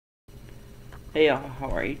Hey y'all, how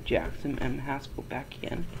are you? Jackson M. Haskell back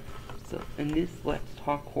again. So, in this Let's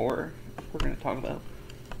Talk Horror, we're going to talk about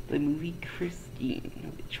the movie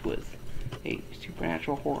Christine, which was a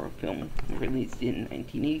supernatural horror film released in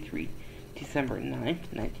 1983, December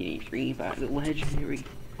 9th, 1983, by the legendary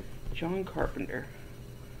John Carpenter.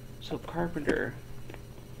 So, Carpenter,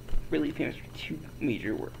 really famous for two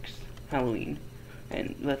major works, Halloween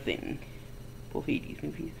and The Thing, both 80s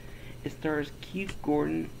movies. It stars Keith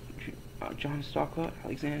Gordon, John Stockwell,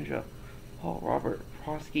 Alexandra Paul, Robert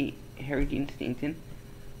Prosky, Harry Dean Stanton,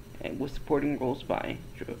 and with supporting roles by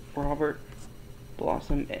Robert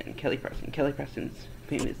Blossom and Kelly Preston. Kelly Preston's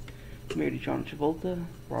famous married to John Travolta.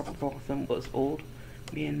 Robert Blossom was Old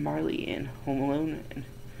Man Marley in Home Alone, and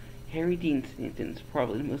Harry Dean Stanton's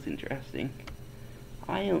probably the most interesting.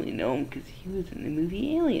 I only know him because he was in the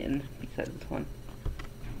movie Alien, besides this one.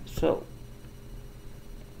 So,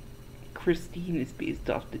 Christine is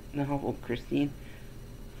based off the novel Christine,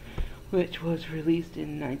 which was released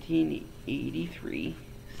in 1983.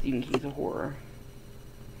 Stephen King's a horror.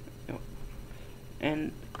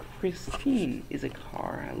 And Christine is a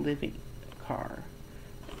car, a living car.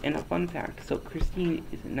 And a fun fact, so Christine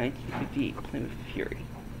is a 1958 Plymouth Fury.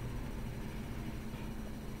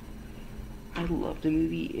 I love the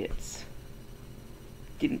movie. It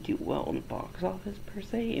didn't do well in the box office per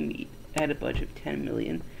se. It had a budget of $10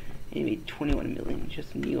 million. It made $21 million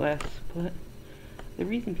just in the U.S. But the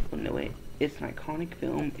reason people know it, it's an iconic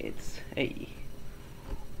film. It's a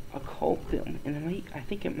cult film, and I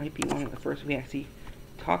think it might be one of the first we actually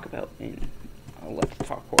talk about in Let's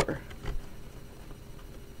Talk Horror.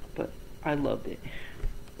 But I loved it.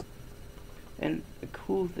 And the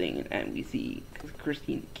cool thing, and we see, because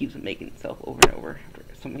Christine keeps making itself over and over after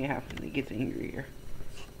something happens, it gets angrier.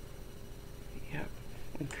 Yeah,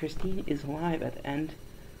 and Christine is alive at the end,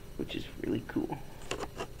 which is really cool.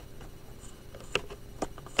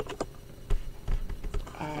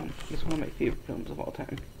 It's one of my favorite films of all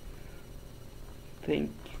time.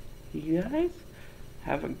 Thank you guys.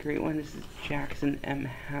 Have a great one. This is Jackson M.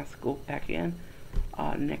 Haskell back again.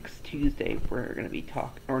 Next Tuesday we're going to be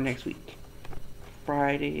next week,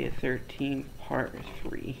 Friday the 13th, part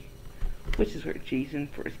 3, which is where Jason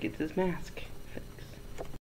first gets his mask.